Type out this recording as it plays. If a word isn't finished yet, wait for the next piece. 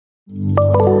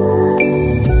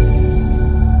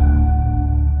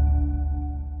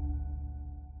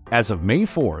As of May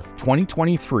 4th,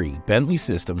 2023, Bentley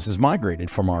Systems has migrated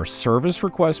from our Service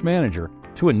Request Manager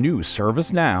to a new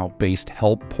ServiceNow-based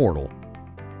help portal.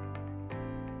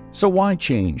 So why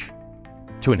change?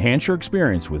 To enhance your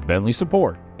experience with Bentley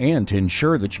support and to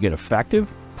ensure that you get effective,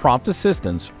 prompt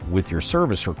assistance with your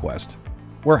service request,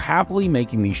 we're happily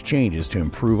making these changes to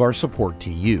improve our support to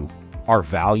you, our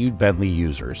valued Bentley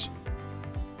users.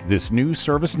 This new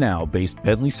ServiceNow-based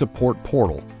Bentley support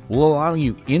portal will allow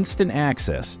you instant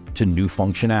access to new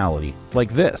functionality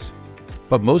like this.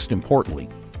 But most importantly,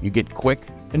 you get quick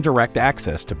and direct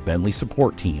access to Bentley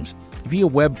support teams via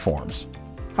web forms.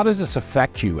 How does this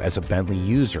affect you as a Bentley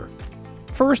user?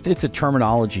 First, it's a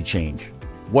terminology change.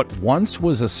 What once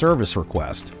was a service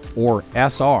request, or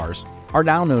SRs, are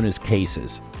now known as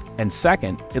cases. And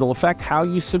second, it'll affect how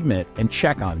you submit and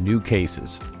check on new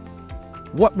cases.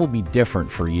 What will be different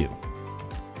for you?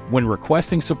 When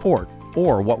requesting support,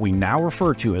 or what we now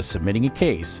refer to as submitting a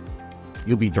case,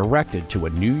 you'll be directed to a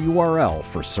new URL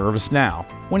for ServiceNow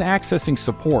when accessing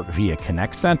support via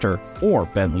Connect Center or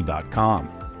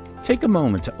Bentley.com. Take a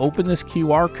moment to open this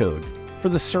QR code for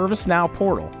the ServiceNow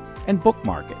portal and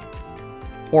bookmark it.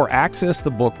 Or access the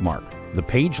bookmark. The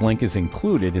page link is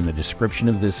included in the description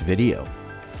of this video.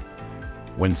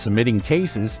 When submitting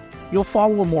cases, you'll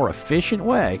follow a more efficient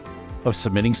way of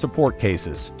submitting support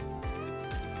cases.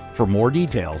 For more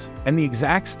details and the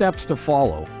exact steps to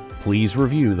follow, please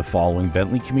review the following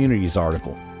Bentley Communities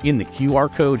article in the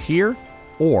QR code here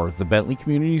or the Bentley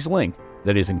Communities link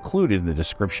that is included in the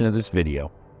description of this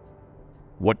video.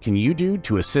 What can you do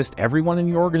to assist everyone in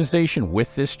your organization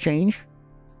with this change?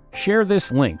 Share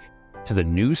this link to the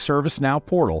new ServiceNow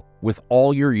portal with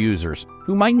all your users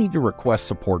who might need to request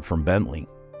support from Bentley.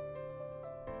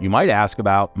 You might ask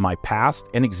about my past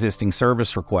and existing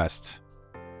service requests.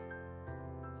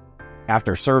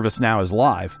 After ServiceNow is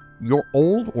live, your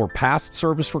old or past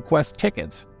service request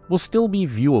tickets will still be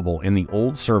viewable in the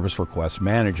old Service Request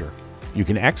Manager. You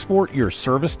can export your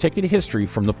service ticket history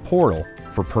from the portal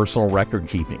for personal record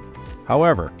keeping.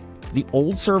 However, the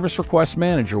old Service Request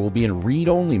Manager will be in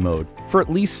read-only mode for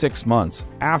at least 6 months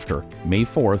after May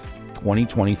 4th,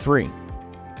 2023.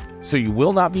 So you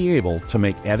will not be able to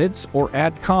make edits or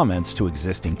add comments to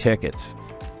existing tickets.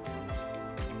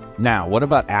 Now, what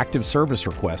about active service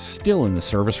requests still in the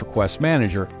Service Request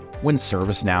Manager when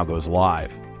ServiceNow goes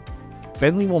live?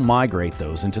 Bentley will migrate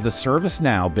those into the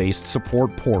ServiceNow-based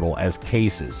support portal as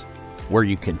cases, where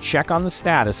you can check on the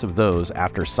status of those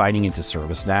after signing into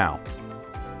ServiceNow.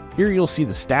 Here you'll see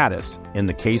the status in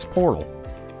the case portal,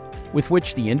 with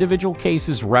which the individual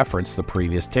cases reference the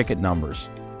previous ticket numbers.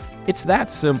 It's that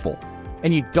simple,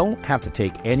 and you don't have to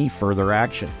take any further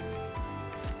action.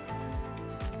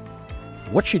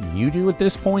 What should you do at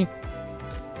this point?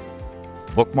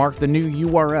 Bookmark the new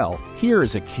URL. Here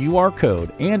is a QR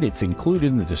code, and it's included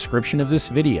in the description of this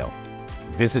video.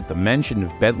 Visit the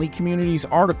mentioned Bentley Communities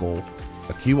article.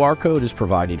 A QR code is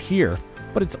provided here,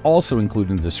 but it's also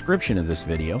included in the description of this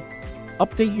video.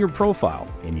 Update your profile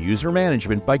in user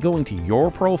management by going to your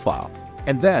profile,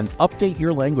 and then update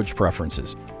your language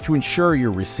preferences to ensure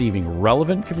you're receiving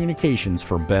relevant communications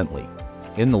from Bentley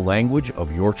in the language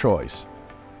of your choice.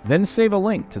 Then save a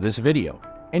link to this video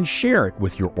and share it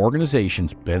with your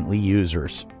organization's Bentley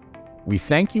users. We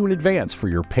thank you in advance for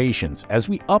your patience as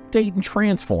we update and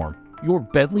transform your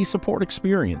Bentley support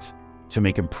experience to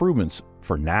make improvements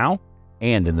for now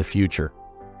and in the future.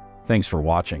 Thanks for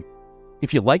watching.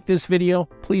 If you like this video,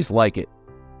 please like it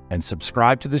and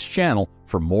subscribe to this channel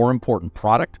for more important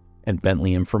product and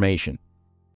Bentley information.